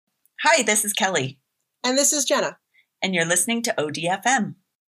Hi, this is Kelly. And this is Jenna. And you're listening to ODFM.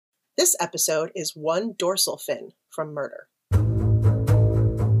 This episode is One Dorsal Fin from Murder. Oh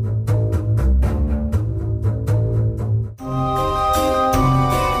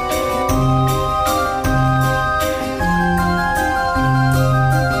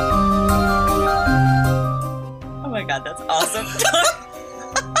my God, that's awesome.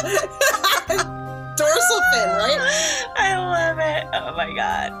 Dorsal fin, right? I love it. Oh my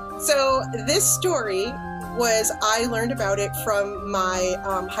God. So this story I learned about it from my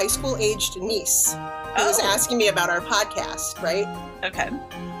high school aged niece who was asking me about our podcast, right? Okay.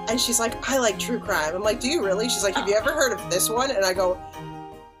 And she's like, I like true crime. I'm like, do you really? She's like, have you ever heard of this one? And I go,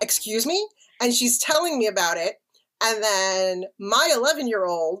 excuse me? And she's telling me about it. And then my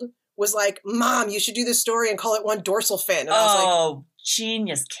 11-year-old was like, Mom, you should do this story and call it One Dorsal Fin. And I was like,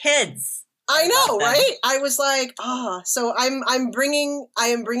 genius kids. I know, right? I was like, so I am bringing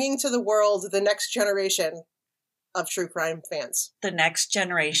to the world the next generation of true crime fans. The next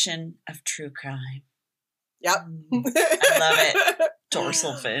generation of true crime. Yep. I love it.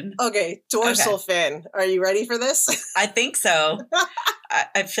 Dorsal fin. Okay, dorsal fin. Are you ready for this? I think so.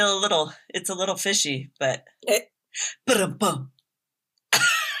 I feel it's a little fishy, but. Ba-dum-bum.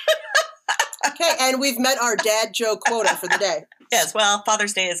 Okay, and we've met our dad joke quota for the day. Yes, well,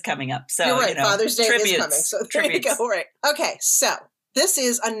 Father's Day is coming up. So, you're right, Father's Day tributes, is coming. So there you go. Right. Okay, so this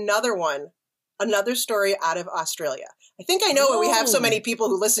is another story out of Australia. I think I know why we have so many people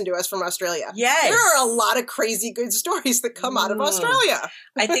who listen to us from Australia. Yes. There are a lot of crazy good stories that come out of Australia.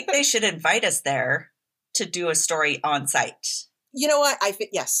 I think they should invite us there to do a story on site. You know what? I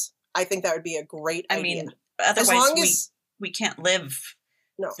think that would be a great idea. I mean, otherwise we can't live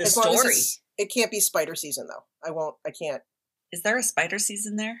the story. It can't be spider season, though. I can't. Is there a spider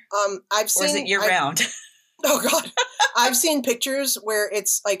season there? Or is it year round? Oh God. I've seen pictures where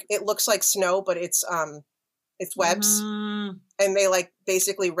it's like, it looks like snow, but it's webs and they like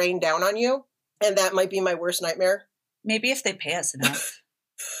basically rain down on you. And that might be my worst nightmare. Maybe if they pay us enough.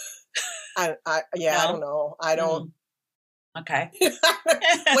 I don't know. I don't. Okay.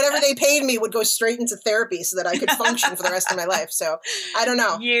 Whatever they paid me would go straight into therapy so that I could function for the rest of my life. So I don't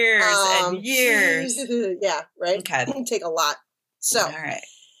know. Years and years. Yeah. Right. Okay. It can take a lot. So, all right.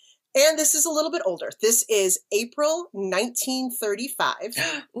 And this is a little bit older. This is April 1935.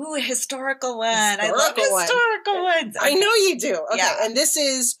 Ooh, a historical one. I love historical ones. Okay. I know you do. Okay. Yeah. And this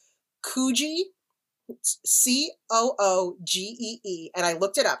is Coogee, Coogee. And I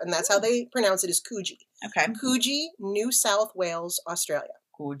looked it up, and that's how they pronounce it, is Coogee. Okay. Coogee, New South Wales, Australia.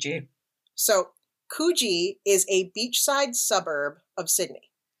 Coogee. So Coogee is a beachside suburb of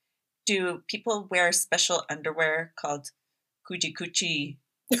Sydney. Do people wear special underwear called Coochie Coochie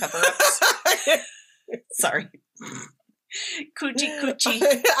cover-ups? Sorry. Coochie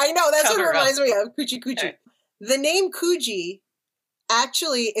Coochie. I know, that's what it reminds me of. Coochie Coochie. Right. The name Coogee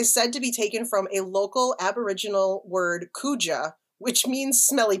actually is said to be taken from a local Aboriginal word, Cooja, which means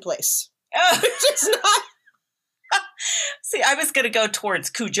smelly place. Which is not. See, I was going to go towards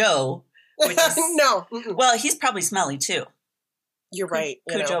Cujo. Which is, no. Well, he's probably smelly too. You're right.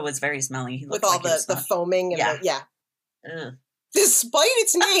 Cujo was very smelly. He with all like the foaming and Despite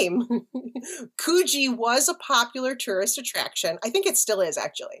its name, Coogee was a popular tourist attraction. I think it still is,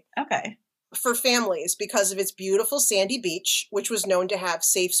 actually. Okay. For families because of its beautiful sandy beach, which was known to have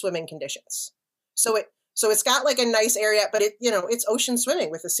safe swimming conditions. So it's got like a nice area, but it's ocean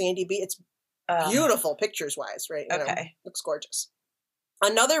swimming with a sandy beach. It's beautiful pictures wise, right? Looks gorgeous.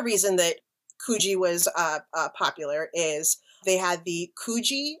 Another reason that Coogee was popular is they had the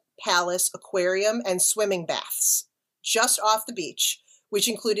Coogee Palace Aquarium and swimming baths just off the beach, which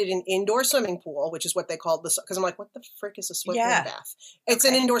included an indoor swimming pool, which is what they called this. Because I'm like, what the frick is a swimming bath? It's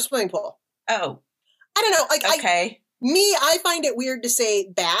an indoor swimming pool. Oh, I don't know. Like, okay. I find it weird to say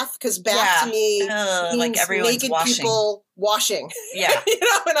bath because bath to me means like everyone's naked people washing. Yeah.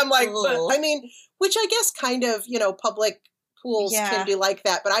 And I'm like, I mean, which I guess kind of, public pools can be like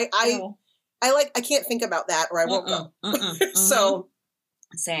that. But I can't think about that or I won't go. So.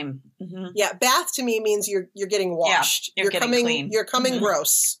 Same. Mm-hmm. Yeah, bath to me means you're getting washed. Yeah, you're getting coming clean. You're coming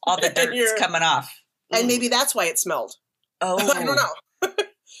gross. All the dirt's coming off. And maybe that's why it smelled. Oh. I don't know.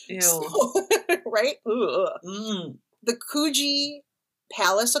 Ew. So, right? The Coogee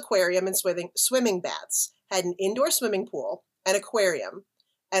Palace Aquarium and swimming baths had an indoor swimming pool, an aquarium,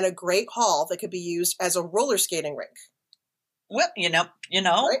 and a great hall that could be used as a roller skating rink. Well,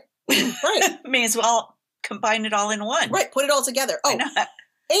 Right? Right. May as well combine it all in one. Right, put it all together. Oh,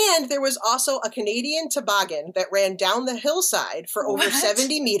 and there was also a Canadian toboggan that ran down the hillside for over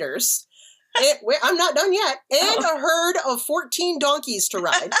 70 meters. I'm not done yet. And a herd of 14 donkeys to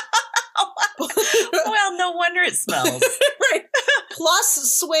ride. Well, no wonder it smells. Right.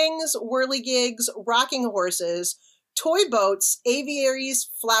 Plus swings, whirligigs, rocking horses, toy boats, aviaries,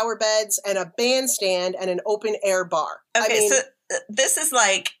 flower beds, and a bandstand and an open air bar. Okay, so this is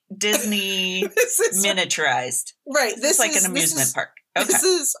like Disney miniaturized. Right. This is like an amusement park. Okay. This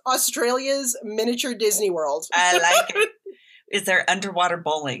is Australia's miniature Disney World. I like it. Is there underwater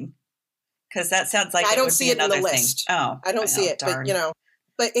bowling? Because that sounds like I don't see it in the list. Oh, I don't see it, darn. but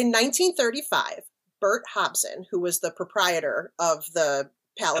But in 1935, Bert Hobson, who was the proprietor of the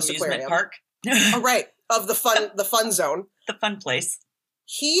Palace Amusement Aquarium, park. Oh, right, of the fun zone, the fun place.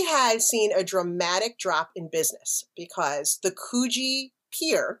 He had seen a dramatic drop in business because the Coogee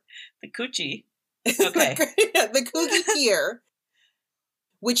Pier, the Coogee Pier,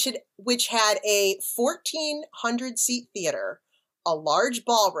 which had a 1,400 seat theater, a large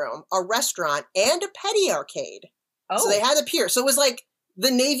ballroom, a restaurant, and a petty arcade. Oh. So they had a pier. So it was like the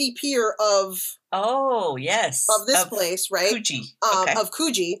Navy Pier of this place, right? Coogee. Of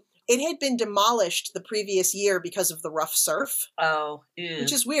Coogee. It had been demolished the previous year because of the rough surf. Oh, ew.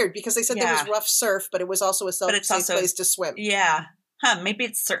 Which is weird because they said there was rough surf, but it was also a safe place to swim. Yeah. Maybe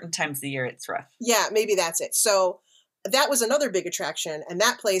it's certain times of the year it's rough. Yeah, maybe that's it. So that was another big attraction, and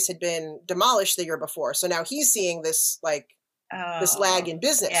that place had been demolished the year before. So now he's seeing this this lag in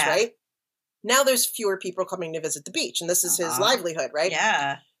business, right? Now there's fewer people coming to visit the beach, and this is his livelihood, right?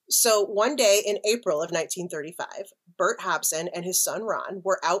 Yeah. So one day in April of 1935, Bert Hobson and his son Ron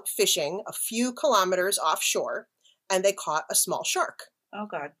were out fishing a few kilometers offshore, and they caught a small shark. Oh,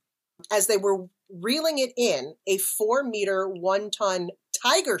 God. As they were reeling it in, a 4-meter, 1-ton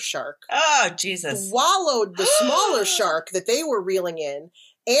tiger shark swallowed the smaller shark that they were reeling in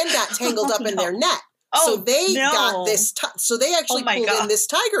and got tangled up in their net. So they got this. So they actually pulled in this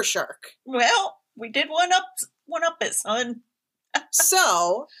tiger shark. Well, we did one up it, son.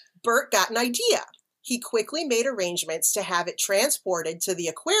 So Bert got an idea. He quickly made arrangements to have it transported to the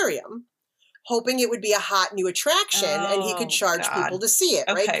aquarium, hoping it would be a hot new attraction and he could charge people to see it,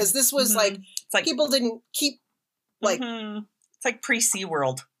 right? Because this was like people didn't keep it's like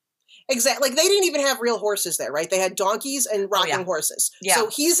pre-SeaWorld. Exactly. Like they didn't even have real horses there, right? They had donkeys and rocking horses. Yeah. So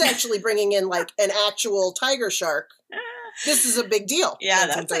he's actually bringing in like an actual tiger shark. This is a big deal. Yeah,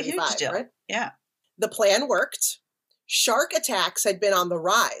 that's a huge deal. Right? Yeah. The plan worked. Shark attacks had been on the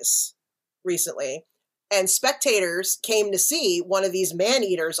rise recently, and spectators came to see one of these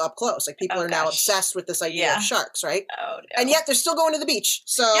man-eaters up close. Like people are now obsessed with this idea of sharks, right? Oh, no. And yet they're still going to the beach.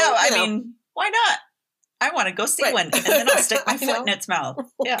 So I mean, why not? I want to go see one, and then I'll stick my foot in its mouth.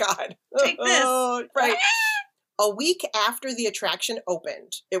 Oh, God. Take this. Right. A week after the attraction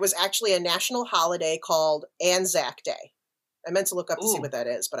opened, it was actually a national holiday called Anzac Day. I meant to look up to see what that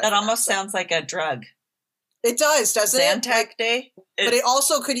is, but that almost sounds like a drug. It does, doesn't it? Zantac Day? But it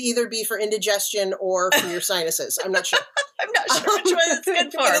also could either be for indigestion or for your sinuses. I'm not sure. I'm not sure which one it's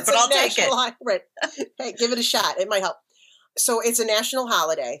good for, but I'll take it. Right. Hey, give it a shot. It might help. So it's a national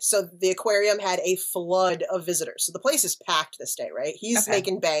holiday. So the aquarium had a flood of visitors. So the place is packed this day, right? He's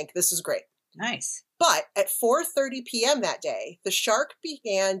making bank. This is great. Nice. But at 4:30 p.m. that day, the shark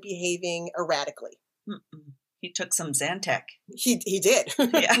began behaving erratically. He took some Zantac. He did.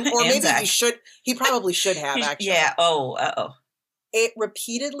 Yeah. Or maybe he probably should have, actually. Yeah. Oh, uh-oh. It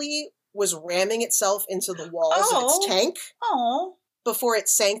repeatedly was ramming itself into the walls of its tank before it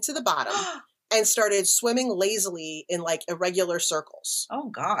sank to the bottom and started swimming lazily in like irregular circles. Oh,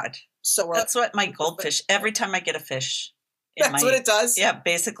 God. So that's what my goldfish, every time I get a fish. That's what it does? Yeah,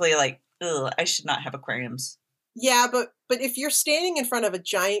 basically like, I should not have aquariums. Yeah, but if you're standing in front of a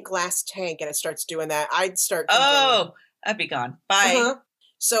giant glass tank and it starts doing that, I'd start thinking, I'd be gone. Bye.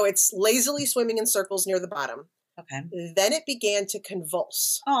 So it's lazily swimming in circles near the bottom. Okay. Then it began to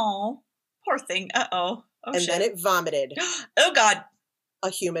convulse. Oh, poor thing. Uh-oh. Oh, and then it vomited. Oh, God. A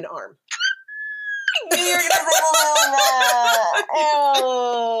human arm.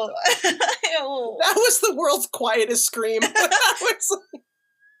 Oh. That was the world's quietest scream.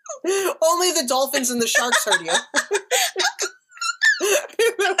 Only the dolphins and the sharks heard you.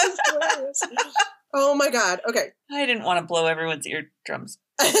 That was hilarious. Oh my God. Okay. I didn't want to blow everyone's eardrums.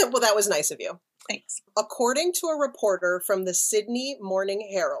 Well, that was nice of you. Thanks. According to a reporter from the Sydney Morning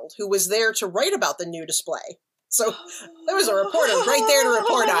Herald, who was there to write about the new display. So there was a reporter right there to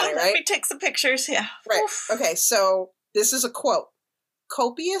report on it, right? Let me take some pictures, yeah. Right. Okay, so this is a quote.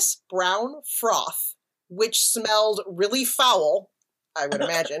 Copious brown froth, which smelled really foul, I would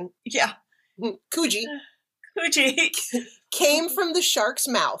imagine. Yeah. Coogee. Coogee. Came from the shark's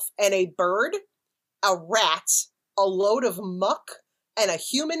mouth, and a bird, a rat, a load of muck, and a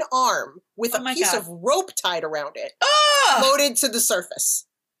human arm with a piece of rope tied around it floated to the surface.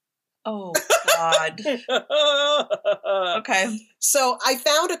 Oh, God. Okay. So I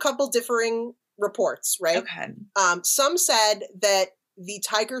found a couple differing reports, right? Okay. Some said that the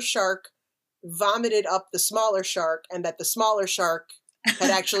tiger shark vomited up the smaller shark and that the smaller shark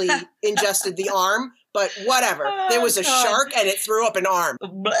had actually ingested the arm, but whatever. There was a shark and it threw up an arm.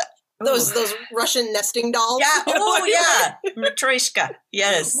 Those Russian nesting dolls. Yeah. Oh, yeah. Matryoshka.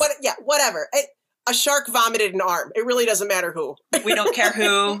 Yes. Whatever. A shark vomited an arm. It really doesn't matter who. We don't care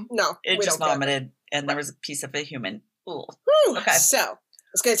who. No, it we just don't vomited, care. and there was a piece of a human. Ooh. Okay. So I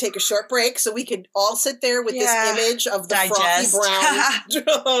was going to take a short break so we could all sit there with this image of the frothy brown.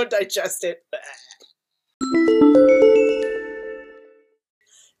 Oh, digest it.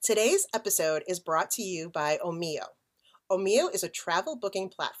 Today's episode is brought to you by Omio. Omio is a travel booking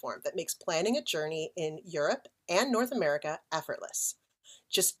platform that makes planning a journey in Europe and North America effortless.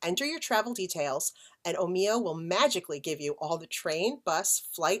 Just enter your travel details, and Omio will magically give you all the train, bus,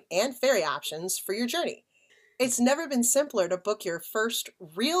 flight, and ferry options for your journey. It's never been simpler to book your first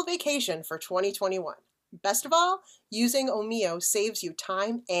real vacation for 2021. Best of all, using Omio saves you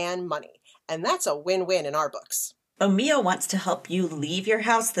time and money, and that's a win-win in our books. Omio wants to help you leave your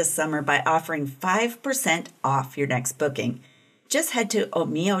house this summer by offering 5% off your next booking. Just head to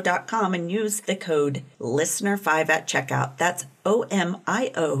omio.com and use the code LISTENER5 at checkout. That's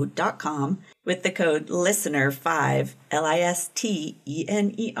omio.com with the code LISTENER5,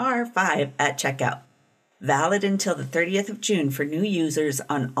 LISTENER5 at checkout. Valid until the 30th of June for new users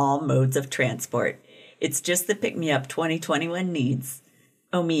on all modes of transport. It's just the pick-me-up 2021 needs.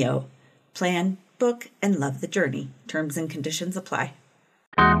 Omio. Plan, book, and love the journey. Terms and conditions apply.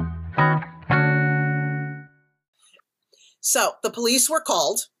 So the police were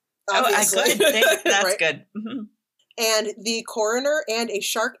called. Obviously. Oh, good. That's right? Good. Mm-hmm. And the coroner and a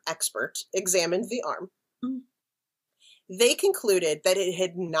shark expert examined the arm. Mm-hmm. They concluded that it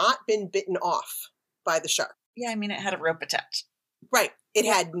had not been bitten off by the shark. Yeah, I mean, it had a rope attached. Right. It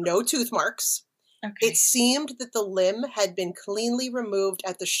had no tooth marks. Okay. It seemed that the limb had been cleanly removed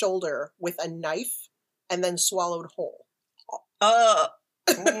at the shoulder with a knife and then swallowed whole.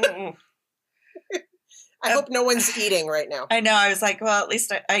 I hope no one's eating right now. I know. I was like, well, at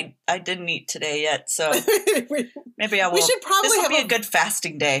least I didn't eat today yet, so maybe I will. We should probably this will be a good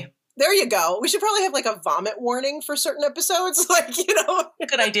fasting day. There you go. We should probably have like a vomit warning for certain episodes, like, you know.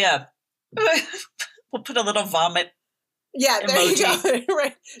 Good idea. We'll put a little vomit. Yeah, there emoji. You go.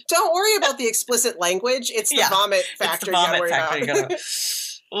 Right. Don't worry about the explicit language. It's the vomit factor. It's the vomit factor.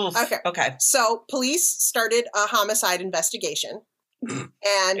 Oof. Okay. So police started a homicide investigation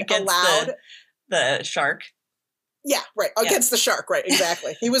and against allowed the shark. Yeah, right. Against the shark, right,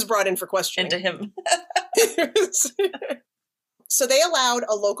 exactly. He was brought in for questioning. Into him. So they allowed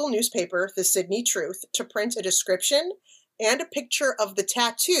a local newspaper, the Sydney Truth, to print a description and a picture of the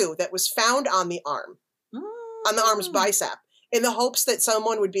tattoo that was found on the arm, on the arm's bicep, in the hopes that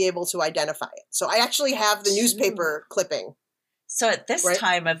someone would be able to identify it. So I actually have the newspaper clipping. So at this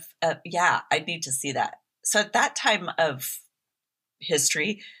time of, I need to see that. So at that time of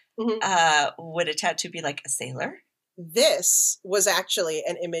history, would a tattoo be like a sailor? This was actually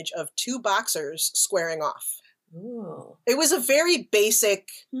an image of two boxers squaring off. Ooh. It was a very basic,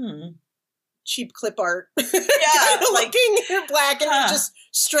 cheap clip art. Yeah, like looking black and just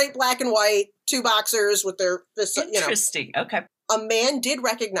straight black and white. Two boxers with their fists. Interesting. Okay. A man did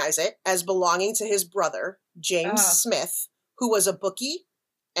recognize it as belonging to his brother, James Smith, who was a bookie,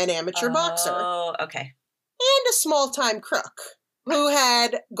 an amateur boxer. Oh, okay. And a small-time crook who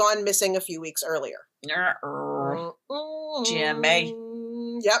had gone missing a few weeks earlier.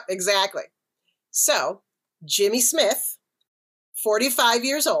 GMA. Yep, exactly. So, Jimmy Smith, 45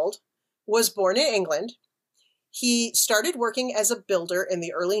 years old, was born in England. He started working as a builder in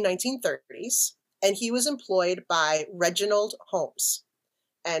the early 1930s, and he was employed by Reginald Holmes.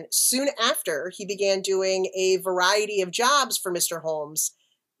 And soon after, he began doing a variety of jobs for Mr. Holmes,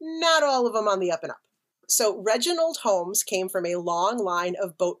 not all of them on the up and up. So Reginald Holmes came from a long line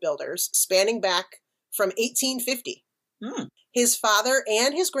of boat builders spanning back from 1850. His father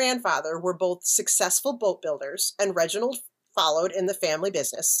and his grandfather were both successful boat builders, and Reginald followed in the family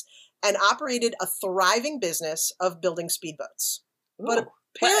business and operated a thriving business of building speedboats. Ooh, but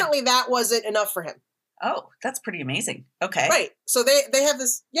apparently that wasn't enough for him. Oh, that's pretty amazing. Okay. Right. So they have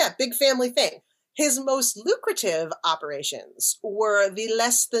this, big family thing. His most lucrative operations were the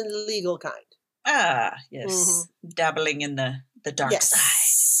less than legal kind. Ah, yes. Mm-hmm. Dabbling in the dark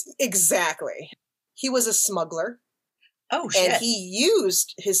side. Exactly. He was a smuggler. Oh, shit. And he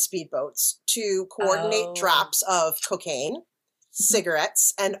used his speedboats to coordinate drops of cocaine,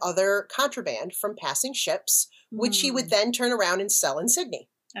 cigarettes, and other contraband from passing ships, which he would then turn around and sell in Sydney.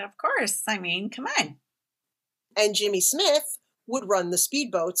 Of course. I mean, come on. And Jimmy Smith would run the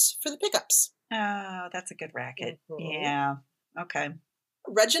speedboats for the pickups. Oh, that's a good racket. Mhm. Yeah. Okay.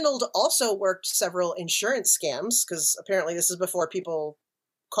 Reginald also worked several insurance scams because apparently this is before people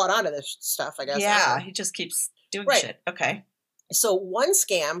caught on to this stuff, I guess. Yeah, he just keeps doing shit. Okay. So one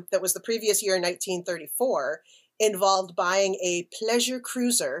scam that was the previous year, 1934, involved buying a pleasure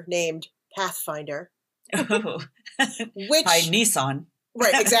cruiser named Pathfinder. Oh. Which, by Nissan.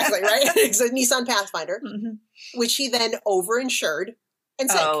 Right, exactly, right? It's a Nissan Pathfinder, which he then overinsured and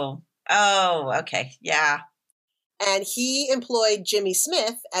sank. Oh, okay. Yeah. And he employed Jimmy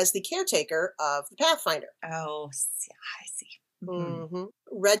Smith as the caretaker of the Pathfinder. Oh, I see. Mm-hmm.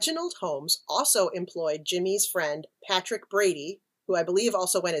 Reginald Holmes also employed Jimmy's friend Patrick Brady, who I believe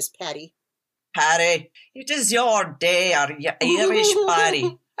also went as Patty. Patty, it is your day, you Irish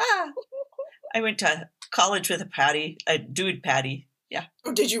Patty. I went to college with a dude Patty. Yeah.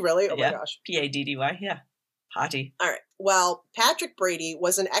 Oh, did you really? Oh my gosh. Paddy, yeah. Patty. All right. Well, Patrick Brady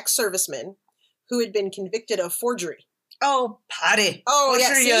was an ex-serviceman who had been convicted of forgery. Oh, Patty. Oh, what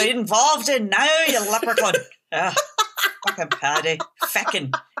yeah, are you involved in now, you leprechaun? Fucking Patty.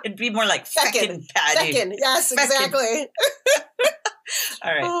 Feckin'. It'd be more like feckin' Patty. Feckin'. Yes, Feckin'. exactly.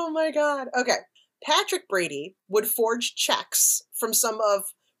 All right. Oh my God. Okay. Patrick Brady would forge checks from some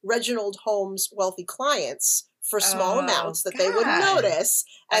of Reginald Holmes' wealthy clients for small amounts that they wouldn't notice,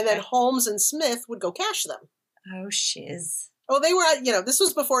 and then Holmes and Smith would go cash them. Oh, shiz. Oh, they were, this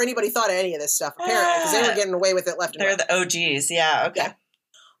was before anybody thought of any of this stuff, apparently, because they were getting away with it left and right. They're the OGs. Yeah, okay. Yeah.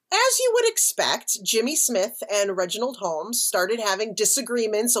 As you would expect, Jimmy Smith and Reginald Holmes started having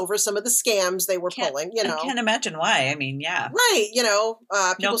disagreements over some of the scams they were pulling, I can't imagine why. I mean, yeah. Right, people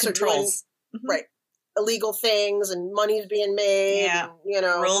no controls. Right. Illegal things and money's being made. Yeah.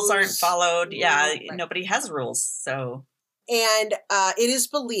 And, rules aren't followed. Yeah. Right. Nobody has rules. So. And it is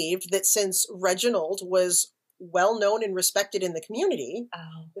believed that since Reginald was well known and respected in the community,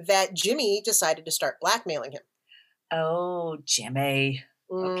 that Jimmy decided to start blackmailing him. Oh, Jimmy.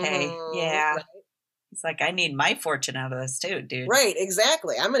 Okay. Yeah. Right. It's like, I need my fortune out of this too, dude. Right.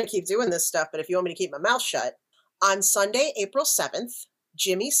 Exactly. I'm going to keep doing this stuff, but if you want me to keep my mouth shut. On Sunday, April 7th,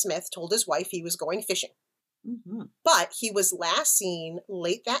 Jimmy Smith told his wife he was going fishing. Mm-hmm. But he was last seen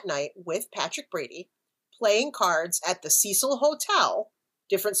late that night with Patrick Brady playing cards at the Cecil Hotel.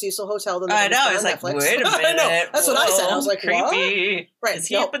 Different Cecil Hotel than the one I was like, Netflix. Wait a minute. I know. That's what I said. I was like, creepy. What? Right. Is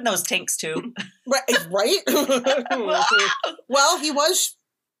he up in those tanks too? Right. Well, he was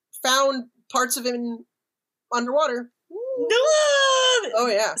found parts of him underwater. Oh,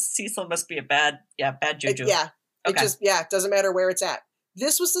 yeah. Cecil must be a bad juju. It doesn't matter where it's at.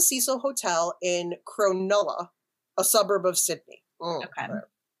 This was the Cecil Hotel in Cronulla, a suburb of Sydney. Okay.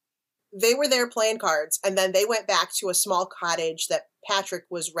 They were there playing cards, and then they went back to a small cottage that Patrick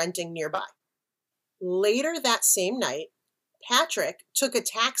was renting nearby. Later that same night, Patrick took a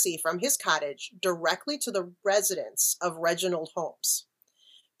taxi from his cottage directly to the residence of Reginald Holmes.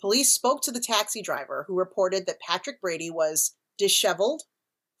 Police spoke to the taxi driver, who reported that Patrick Brady was disheveled,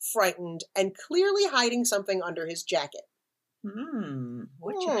 frightened, and clearly hiding something under his jacket.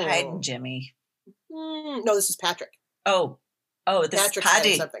 What you hiding, Jimmy? No, this is Patrick. Oh, this Patrick's is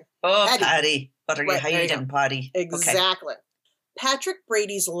Patty. Something. Oh, Patty. What are you hiding, Patty? Exactly. Okay. Patrick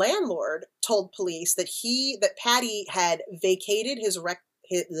Brady's landlord told police that Patty had vacated his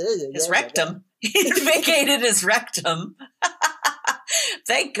rectum. He vacated his rectum.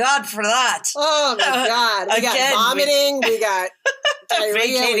 Thank God for that. Oh my God. We got vomiting, we got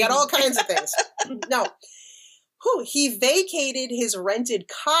diarrhea, we got all kinds of things. No. He vacated his rented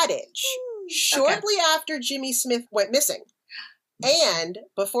cottage shortly after Jimmy Smith went missing and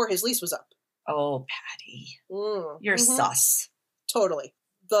before his lease was up. Oh, Patty. You're sus. Totally.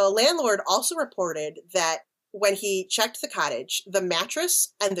 The landlord also reported that when he checked the cottage, the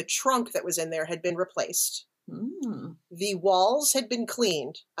mattress and the trunk that was in there had been replaced. The walls had been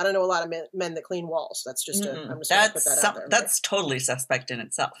cleaned. I don't know a lot of men that clean walls. That's just I'm just going to put that out there. That's totally suspect in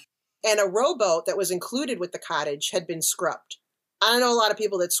itself. And a rowboat that was included with the cottage had been scrubbed. I don't know a lot of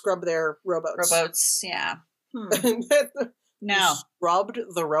people that scrub their rowboats. Rowboats, yeah. No. Scrubbed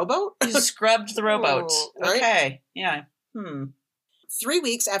the rowboat? You scrubbed the rowboat. Right? Okay, yeah. 3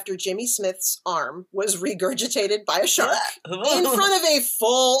 weeks after Jimmy Smith's arm was regurgitated by a shark in front of a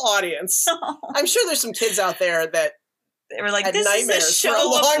full audience. I'm sure there's some kids out there that they were like, had this nightmares is the show for a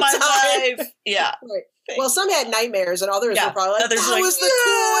long of my time. life. Yeah. Right. Well, some had nightmares and others were probably like, that was the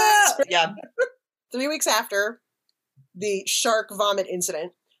coolest. Yeah. 3 weeks after the shark vomit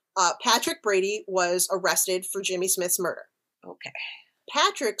incident, Patrick Brady was arrested for Jimmy Smith's murder. Okay.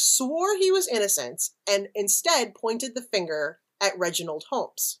 Patrick swore he was innocent and instead pointed the finger at Reginald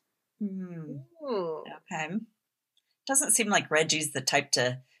Holmes. Okay. Doesn't seem like Reggie's the type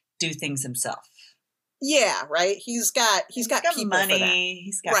to do things himself. Yeah, right. He's got people money. for that.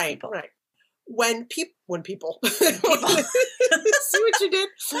 He's got Right, people. right. When people see what you did?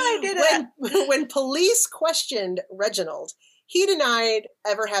 I did it. When police questioned Reginald, he denied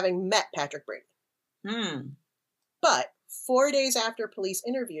ever having met Patrick Brady. But 4 days after police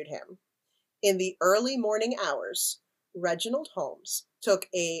interviewed him, in the early morning hours, Reginald Holmes took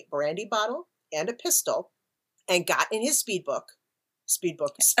a brandy bottle and a pistol and got in his speedboat.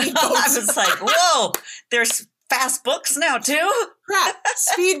 I was like, whoa, there's fast books now too? Crap,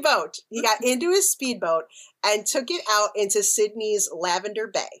 speedboat. He got into his speedboat and took it out into Sydney's Lavender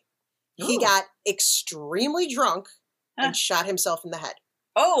Bay. Ooh. He got extremely drunk and shot himself in the head.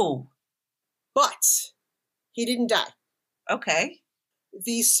 Oh. But he didn't die. Okay.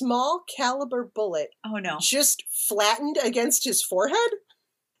 The small caliber bullet just flattened against his forehead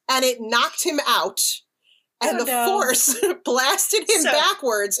and it knocked him out. And force blasted him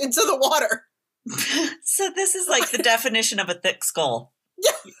backwards into the water. So this is like the definition of a thick skull.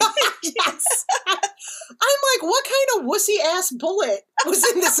 Yes. I'm like, what kind of wussy ass bullet was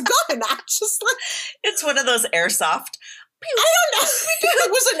in this gun? I'm just like, it's one of those airsoft. I don't know.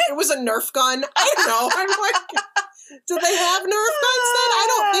 It was a Nerf gun. I don't know. I'm like, do they have Nerf guns then? I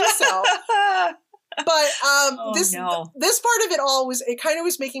don't think so. But this part of it all it kind of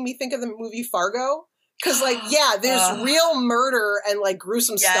was making me think of the movie Fargo. Because, like, yeah, there's real murder and, like,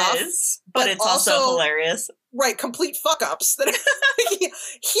 gruesome stuff. But it's also hilarious. Right, complete fuck-ups. That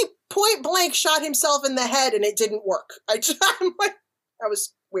he point blank shot himself in the head and it didn't work. I'm like, that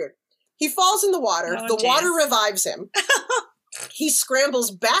was weird. He falls in the water. Water revives him. He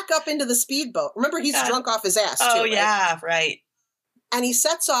scrambles back up into the speedboat. Remember, he's drunk off his ass, too. Oh, yeah, right. And he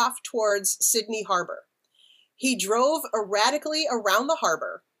sets off towards Sydney Harbor. He drove erratically around the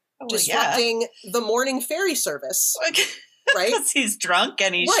harbor, disrupting the morning ferry service, right? Because he's drunk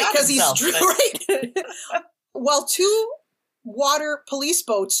and he shot himself. Right. While 2 water police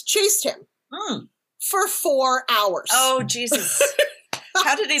boats chased him for 4 hours. Oh, Jesus.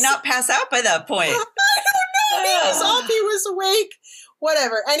 How did he not pass out by that point? I don't know. He was up. He was awake.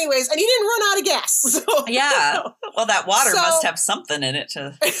 Whatever. Anyways, and he didn't run out of gas. So, yeah. Well, that water must have something in it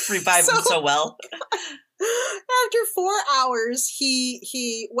to revive him so well. After 4 hours,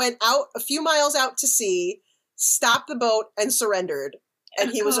 he went out a few miles out to sea, stopped the boat, and surrendered. And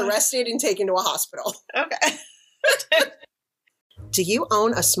he was arrested and taken to a hospital. Okay. Do you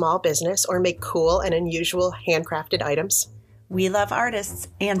own a small business or make cool and unusual handcrafted items? We love artists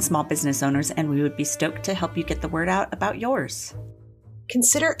and small business owners, and we would be stoked to help you get the word out about yours.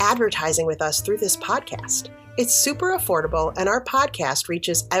 Consider advertising with us through this podcast. It's super affordable, and our podcast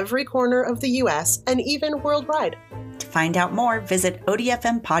reaches every corner of the U.S. and even worldwide. To find out more, visit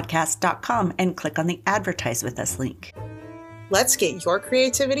odfmpodcast.com and click on the Advertise With Us link. Let's get your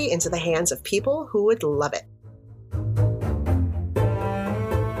creativity into the hands of people who would love it.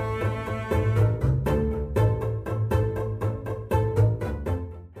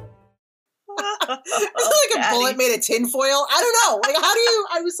 It's like a bullet made of tinfoil. I don't know. Like,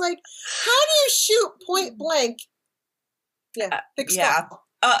 I was like, how do you shoot point blank? Yeah. Thick skull.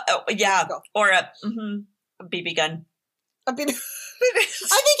 Yeah. Or a BB gun. A BB.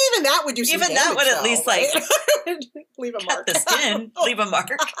 I think even that would do some damage. Even that would at least, like, leave a mark. Cut the skin. Leave a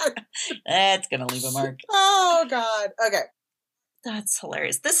mark. That's going to leave a mark. Oh, God. Okay. That's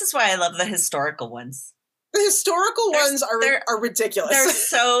hilarious. This is why I love the historical ones. The historical ones are ridiculous. They're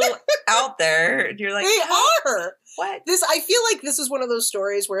so out there. You're like, they are. What? I feel like this is one of those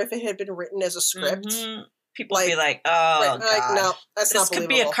stories where if it had been written as a script, people would be like, oh, God. Like, no, that's not believable. This could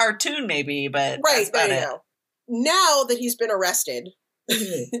be a cartoon maybe, but right, there you go. Now that he's been arrested,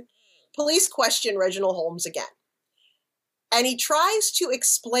 police question Reginald Holmes again. And he tries to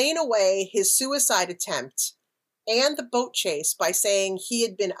explain away his suicide attempt and the boat chase by saying he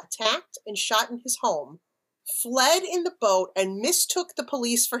had been attacked and shot in his home, fled in the boat, and mistook the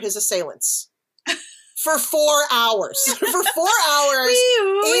police for his assailants. For 4 hours. For 4 hours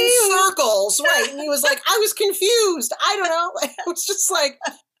in circles. Right. And he was like, I was confused. I don't know. It was just like,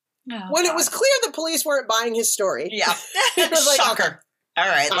 when it was clear the police weren't buying his story. Yeah. It was like, shocker. Okay, all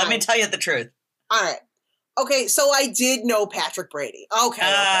right. Let me tell you the truth. All right. Okay. So I did know Patrick Brady. Okay.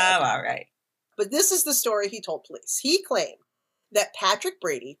 All right. But this is the story he told police. He claimed that Patrick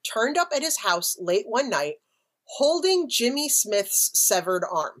Brady turned up at his house late one night holding Jimmy Smith's severed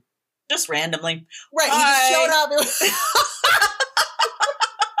arm. Just randomly. Right. He just showed up.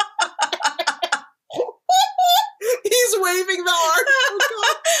 He's waving the arm. Oh,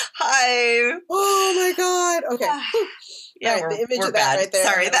 God. Hi. Oh, my God. Okay. Yeah, right, the image we're of that bad. right there.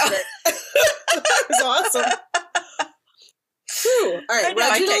 Sorry, that was awesome. Whew. All right, I know,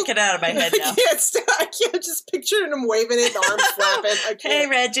 Reginald. I can't get it out of my head now. I can't just picture him waving it, the arms flapping. I can't. Hey,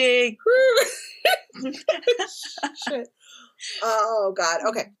 Reggie. Shit. Oh, God.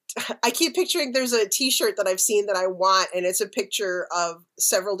 Okay. I keep picturing there's a t-shirt that I've seen that I want, and it's a picture of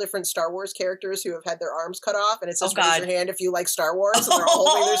several different Star Wars characters who have had their arms cut off, and it says, raise your hand if you like Star Wars, and they're all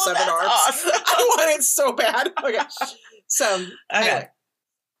holding their 7 arms. Awesome. I want it so bad. Okay. So, Okay. anyway.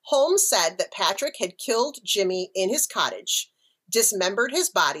 Holmes said that Patrick had killed Jimmy in his cottage, dismembered his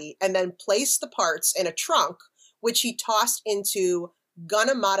body, and then placed the parts in a trunk, which he tossed into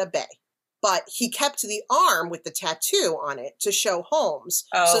Gunnamatta Bay. But he kept the arm with the tattoo on it to show Holmes.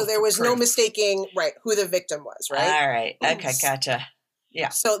 So there was no mistaking, right, who the victim was, right? All right. Okay, gotcha. Yeah.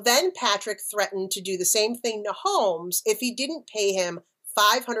 So then Patrick threatened to do the same thing to Holmes if he didn't pay him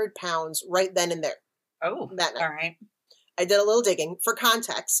 £500 right then and there. Oh, that night. all right. I did a little digging. For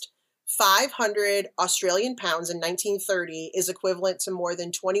context, 500 Australian pounds in 1930 is equivalent to more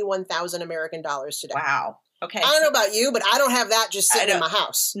than 21,000 American dollars today. Wow. Okay. I don't know about you, but I don't have that just sitting in my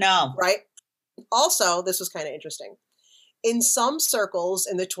house. No. Right? Also, this was kind of interesting. In some circles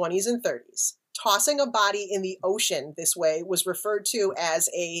in the 20s and 30s, tossing a body in the ocean this way was referred to as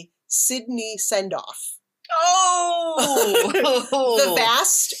a Sydney send-off. Oh! The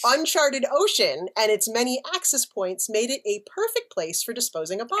vast, uncharted ocean and its many access points made it a perfect place for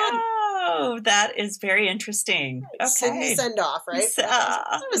disposing a body. Oh, that is very interesting. Okay. Sydney send-off, right?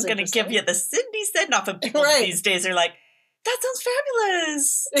 I'm going to give you the Sydney send-off, and people these days are like, that sounds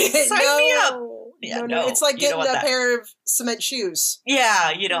fabulous. Sign me up. Yeah, no. It's like getting a pair of cement shoes.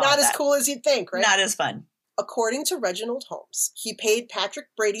 Yeah, you don't Not as cool as you'd think, right? Not as fun. According to Reginald Holmes, he paid Patrick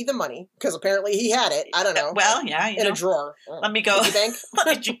Brady the money, because apparently he had it. I don't know. Well, yeah. In a drawer. Let me go. Bank?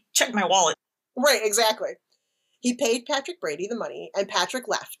 Let me check my wallet. Right, exactly. He paid Patrick Brady the money, and Patrick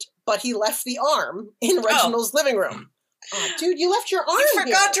left. But he left the arm in Reginald's living room. Oh, dude, you left your arm You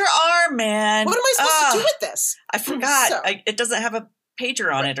forgot your arm, man. What am I supposed to do with this? I forgot. It doesn't have a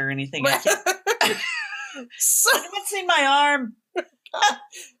pager on it or anything. Right. Anyone seen my arm?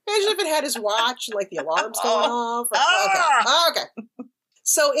 Imagine if it had his watch and like the alarm's going off. Okay.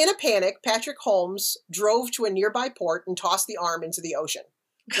 So in a panic, Patrick Holmes drove to a nearby port and tossed the arm into the ocean,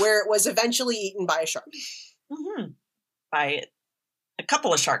 where it was eventually eaten by a shark. Mm-hmm. By a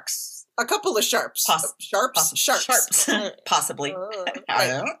couple of sharks. A couple of sharps. Sharps. Possibly.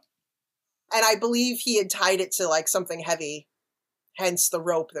 Right. And I believe he had tied it to like something heavy, hence the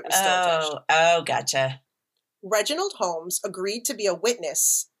rope that was still attached. Oh, gotcha. Reginald Holmes agreed to be a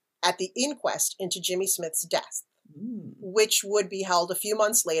witness at the inquest into Jimmy Smith's death, which would be held a few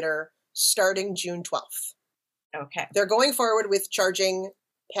months later, starting June 12th. Okay. They're going forward with charging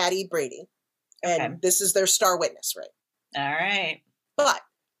Patty Brady, and this is their star witness, right? All right. But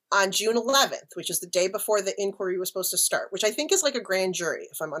on June 11th, which is the day before the inquiry was supposed to start, which I think is like a grand jury,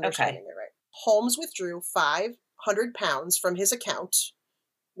 if I'm understanding it right, Holmes withdrew £500 from his account,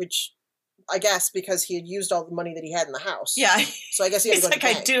 which I guess because he had used all the money that he had in the house. Yeah. So I guess he had to go to the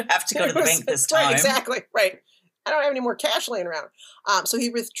bank. I do have to go to the bank this time. Right, exactly. Right. I don't have any more cash laying around. So he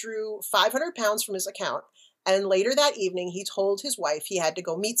withdrew £500 from his account. And later that evening, he told his wife he had to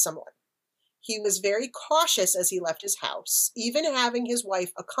go meet someone. He was very cautious as he left his house, even having his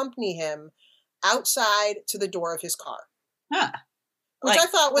wife accompany him outside to the door of his car. Huh. Which I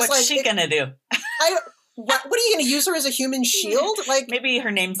thought was what's she going to do? What are you going to use her as a human shield? Like maybe her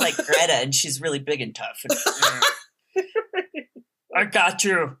name's like Greta and she's really big and tough. I got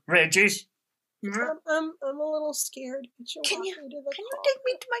you, Reggie. I'm a little scared. Can you take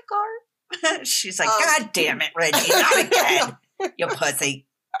me to my car? She's like, God damn it, Reggie, not again, you pussy.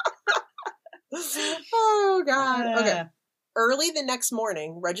 Oh, God. Okay. Early the next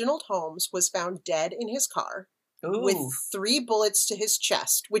morning, Reginald Holmes was found dead in his car with 3 bullets to his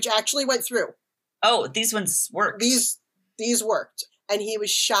chest, which actually went through. Oh, these ones worked. These worked. And he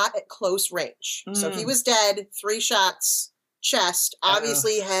was shot at close range. So he was dead, 3 shots, chest,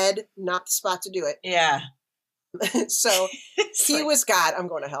 obviously head, not the spot to do it. Yeah. So he was, God, I'm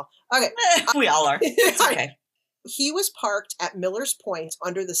going to hell. Okay. We all are. It's okay. He was parked at Miller's Point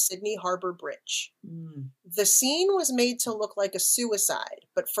under the Sydney Harbor Bridge. The scene was made to look like a suicide,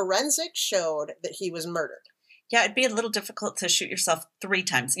 but forensics showed that he was murdered. Yeah, it'd be a little difficult to shoot yourself 3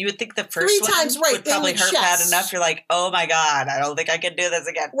 times. You would think the first 3 times, one would probably hurt bad enough. You're like, oh my God, I don't think I can do this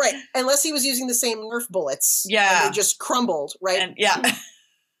again. Right. Unless he was using the same Nerf bullets. Yeah. And they just crumbled, right? And, yeah.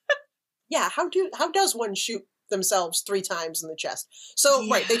 Yeah, how does one shoot themselves 3 times in the chest? So,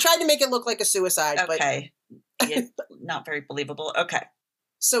 right, they tried to make it look like a suicide, but... Okay. Not very believable. Okay.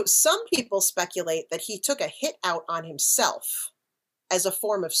 So some people speculate that he took a hit out on himself as a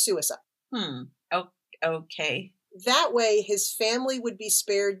form of suicide. Okay. That way, his family would be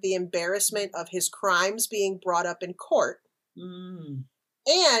spared the embarrassment of his crimes being brought up in court. Mm.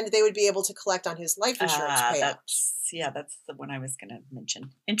 And they would be able to collect on his life insurance payout. That's the one I was going to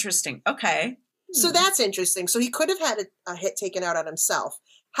mention. Interesting. Okay. So that's interesting. So he could have had a hit taken out on himself.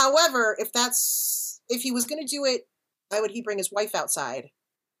 However, if he was going to do it, why would he bring his wife outside?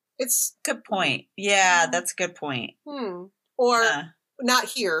 It's good point. Yeah, that's a good point. Or not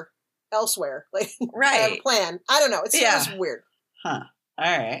here, elsewhere. Like, right. I have a plan. I don't know. It was weird. Huh.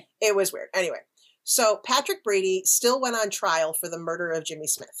 All right. It was weird. Anyway, so Patrick Brady still went on trial for the murder of Jimmy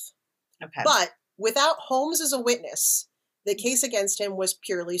Smith. Okay. But without Holmes as a witness, the case against him was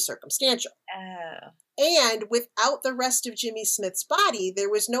purely circumstantial. And without the rest of Jimmy Smith's body, there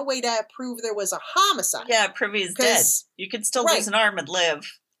was no way to prove there was a homicide. Yeah, prove he's dead. You could still lose an arm and live.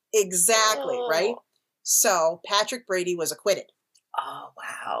 Exactly, right? So Patrick Brady was acquitted. Oh,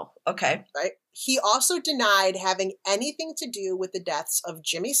 wow. Okay. Right? He also denied having anything to do with the deaths of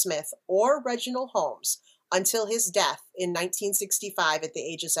Jimmy Smith or Reginald Holmes until his death in 1965 at the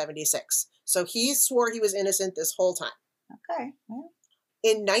age of 76. So he swore he was innocent this whole time. Okay. Well.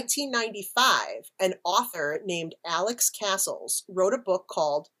 In 1995, an author named Alex Castles wrote a book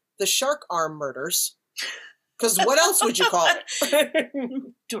called The Shark Arm Murders. Because what else would you call it?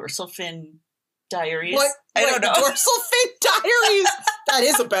 Dorsal Fin Diaries. What? I don't know. Dorsal Fin Diaries. That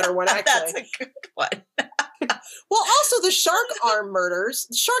is a better one, actually. That's a good one. Well, also the Shark Arm Murders.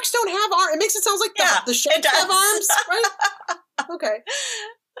 Sharks don't have arms. It makes it sound like the sharks have arms, right? Okay.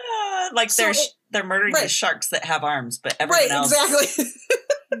 Like they're murdering the sharks that have arms, but everyone else. Right, exactly.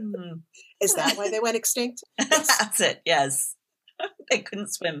 Is that why they went extinct? That's it, yes. They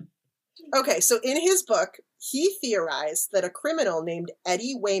couldn't swim. Okay, so in his book, he theorized that a criminal named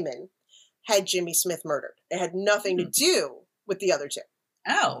Eddie Wayman had Jimmy Smith murdered. It had nothing to do with the other two.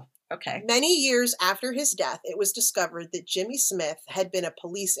 Oh, okay. Many years after his death, it was discovered that Jimmy Smith had been a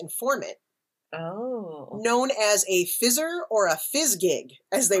police informant. Oh. Known as a fizzer or a fizzgig,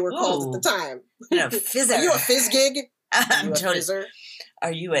 as they were called at the time. No, fizzer. Are you a fizzgig? I'm a fizzer.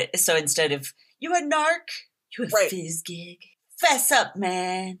 Are you so instead of, you a narc, you a fizzgig? Fess up,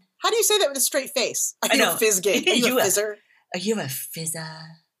 man. How do you say that with a straight face? Are you a fizzgig? Are you a fizzer? Are you a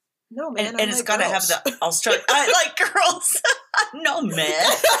fizzer? No, man. And it's got to have the Australian. I like girls. No,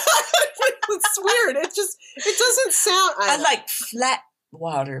 man. It's weird. It doesn't sound. I like flat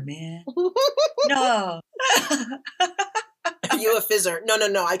water, man. No. Are you a fizzer?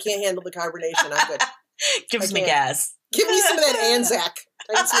 No. I can't handle the carbonation. I'm good. Gives me gas. Give me some of that Anzac.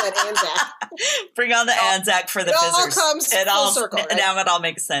 I need some of that Anzac. Bring on the Anzac for the fizzers. It all comes full circle. Right? Now it all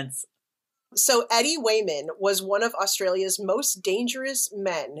makes sense. So Eddie Wayman was one of Australia's most dangerous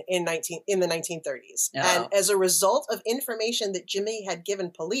men in the 1930s. Oh. And as a result of information that Jimmy had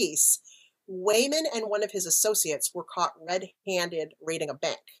given police, Wayman and one of his associates were caught red-handed raiding a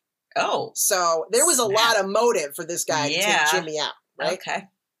bank. Oh. So there was a lot of motive for this guy to take Jimmy out, right? Okay.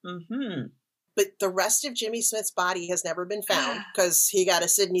 Mm-hmm. But the rest of Jimmy Smith's body has never been found because he got a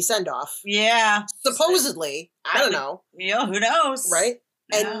Sydney send-off. Yeah. Supposedly. I don't know. Yeah, who knows? Right?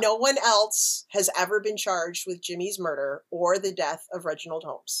 And no one else has ever been charged with Jimmy's murder or the death of Reginald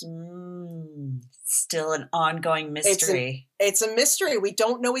Holmes. Still an ongoing mystery. It's a mystery. We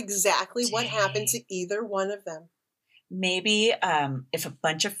don't know exactly what happened to either one of them. Maybe if a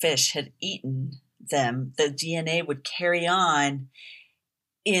bunch of fish had eaten them, the DNA would carry on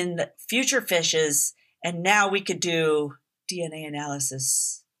in future fishes, and now we could do DNA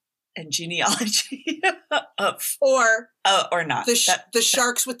analysis and genealogy of or not the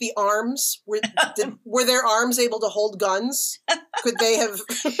sharks with the arms were their arms able to hold guns? Could they have?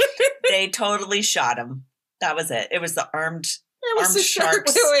 They totally shot him. That was it. It was the armed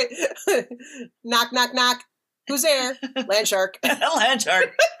sharks. Wait. Knock, knock, knock. Who's there? Land shark. Land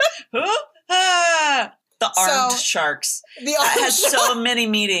shark. Who? The armed sharks. The armed has so many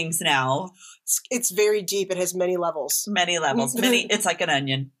meanings now. It's very deep. It has many levels. Many levels. It's like an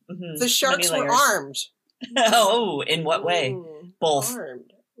onion. Mm-hmm. The sharks were armed. Oh, in what way? Both.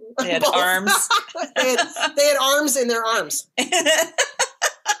 Armed. They had arms. they had arms in their arms. They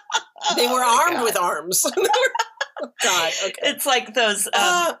were armed with arms. God, okay. It's like those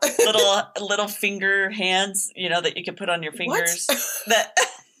little finger hands, that you can put on your fingers. That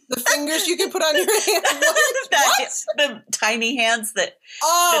the fingers you can put on your hand. What? The tiny hands that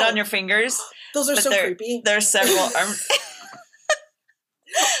fit on your fingers. Those are so creepy. There's several arms.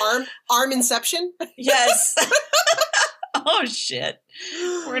 Arm inception? Yes. Oh shit.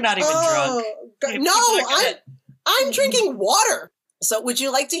 We're not even drunk. God. No, I'm drinking water. So would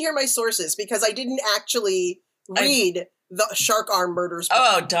you like to hear my sources? Because I didn't actually read the Shark Arm Murders book.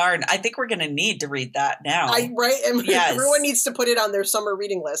 Oh, darn. I think we're going to need to read that now. Right? And yes. Everyone needs to put it on their summer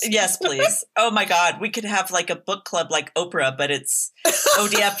reading list. Yes, please. Oh, my God. We could have like a book club like Oprah, but it's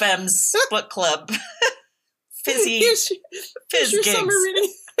ODFM's book club. Fizz Here's your gigs. summer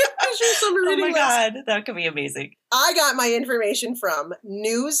reading. Here's your summer reading list. Oh, my God. That could be amazing. I got my information from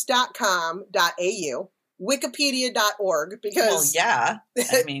news.com.au, wikipedia.org, because... Well, yeah.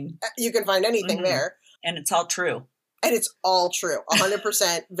 I mean... you can find anything there. And it's all true. And it's all true.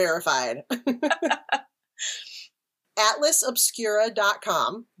 100% verified.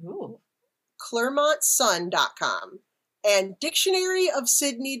 atlasobscura.com, clermontsun.com, and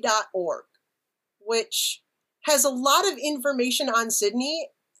dictionaryofsydney.org, which has a lot of information on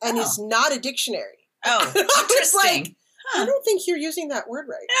Sydney and is not a dictionary. Oh, interesting. Like, I don't think you're using that word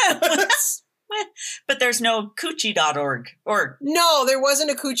right. But there's no coochie.org. No, there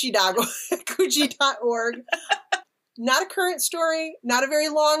wasn't a coochie.org. Not a current story, not a very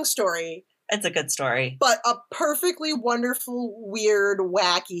long story. It's a good story. But a perfectly wonderful, weird,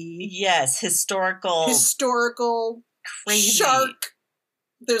 wacky. Yes, historical. Crazy. Shark.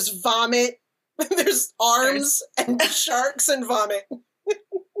 There's vomit. There's arms and sharks and vomit.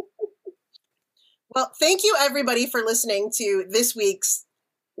 Well, thank you everybody for listening to this week's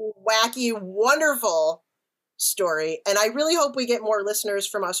wacky, wonderful story. And I really hope we get more listeners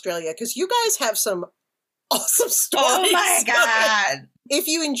from Australia because you guys have some awesome stories. Oh my God. If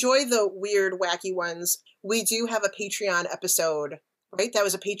you enjoy the weird, wacky ones, we do have a Patreon episode, right? That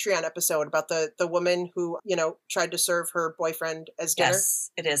was a Patreon episode about the woman who, tried to serve her boyfriend as dinner.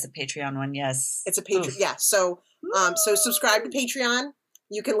 Yes, it is a Patreon one. Yes. It's a Patreon. Yeah. So subscribe to Patreon.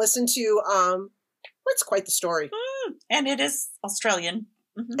 You can listen to, it's quite the story. And it is Australian.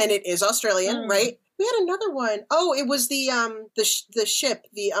 Mm-hmm. And it is Australian, right? We had another one. Oh, it was the ship,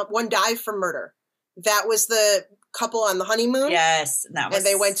 One Dive from Murder. That was the couple on the honeymoon. Yes. And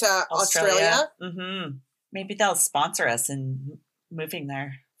they went to Australia. Mm-hmm. Maybe they'll sponsor us in moving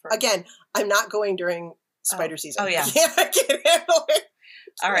there. Again, I'm not going during spider season. Oh, yeah. I can't handle it.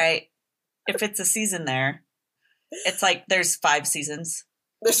 All right. If it's a season there, it's like there's 5 seasons.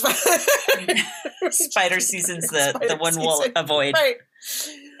 There's 5. Spider season's the one we'll avoid. Right.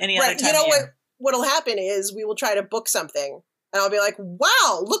 Any other time. You know what'll happen is we will try to book something. And I'll be like,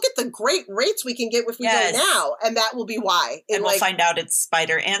 wow, look at the great rates we can get if we go now. And that will be why. And we'll find out it's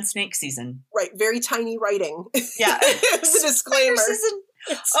spider and snake season. Right. Very tiny writing. Yeah. It's a disclaimer. Spider season.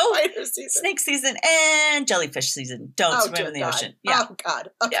 Spider season. Snake season and jellyfish season. Don't swim in the ocean. Yeah. Oh, God.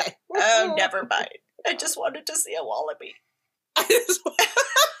 Okay. Yeah. Oh, never mind. I just wanted to see a wallaby. All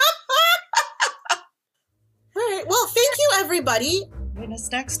right. Well, thank you, everybody. Join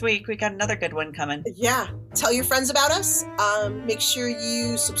us next week. We got another good one coming. Yeah. Tell your friends about us. Make sure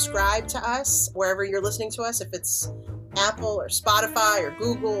you subscribe to us wherever you're listening to us. If it's Apple or Spotify or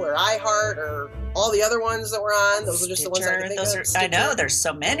Google or iHeart or all the other ones that we're on. Those are just the ones I can think of. I know. There's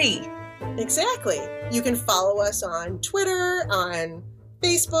so many. Exactly. You can follow us on Twitter, on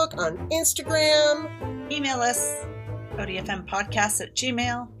Facebook, on Instagram. Email us,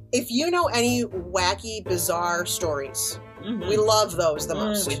 odfmpodcast@gmail.com. If you know any wacky, bizarre stories, we love those the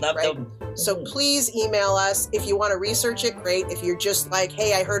most. We love them. So please email us. If you want to research it, great. If you're just like,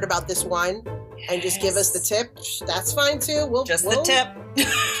 hey, I heard about this one, and just give us the tip, that's fine too. The tip.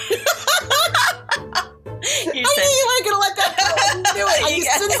 I knew you weren't going to let that go. I knew it.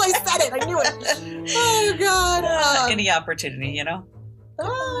 As soon as I said it, I knew it. Oh, God. Any opportunity,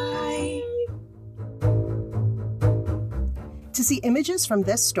 Bye. To see images from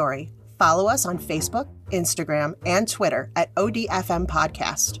this story, follow us on Facebook, Instagram, and Twitter at ODFM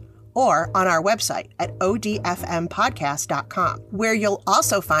Podcast, or on our website at odfmpodcast.com, where you'll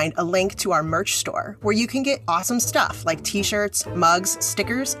also find a link to our merch store, where you can get awesome stuff like t-shirts, mugs,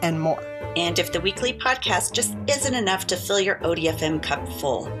 stickers, and more. And if the weekly podcast just isn't enough to fill your ODFM cup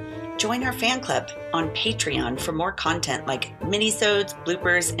full, join our fan club on Patreon for more content like minisodes,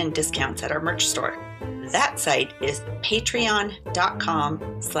 bloopers, and discounts at our merch store. That site is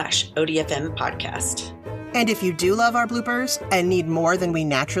patreon.com/ODFM podcast. And if you do love our bloopers and need more than we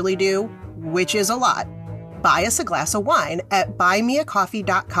naturally do, which is a lot, buy us a glass of wine at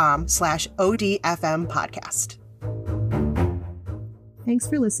buymeacoffee.com/ODFM podcast. Thanks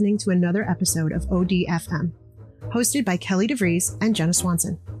for listening to another episode of ODFM, hosted by Kelly DeVries and Jenna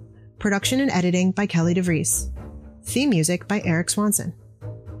Swanson. Production and editing by Kelly DeVries. Theme music by Eric Swanson.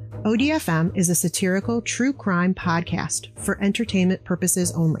 ODFM is a satirical true crime podcast for entertainment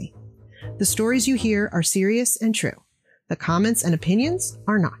purposes only. The stories you hear are serious and true. The comments and opinions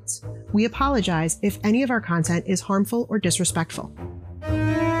are not. We apologize if any of our content is harmful or disrespectful.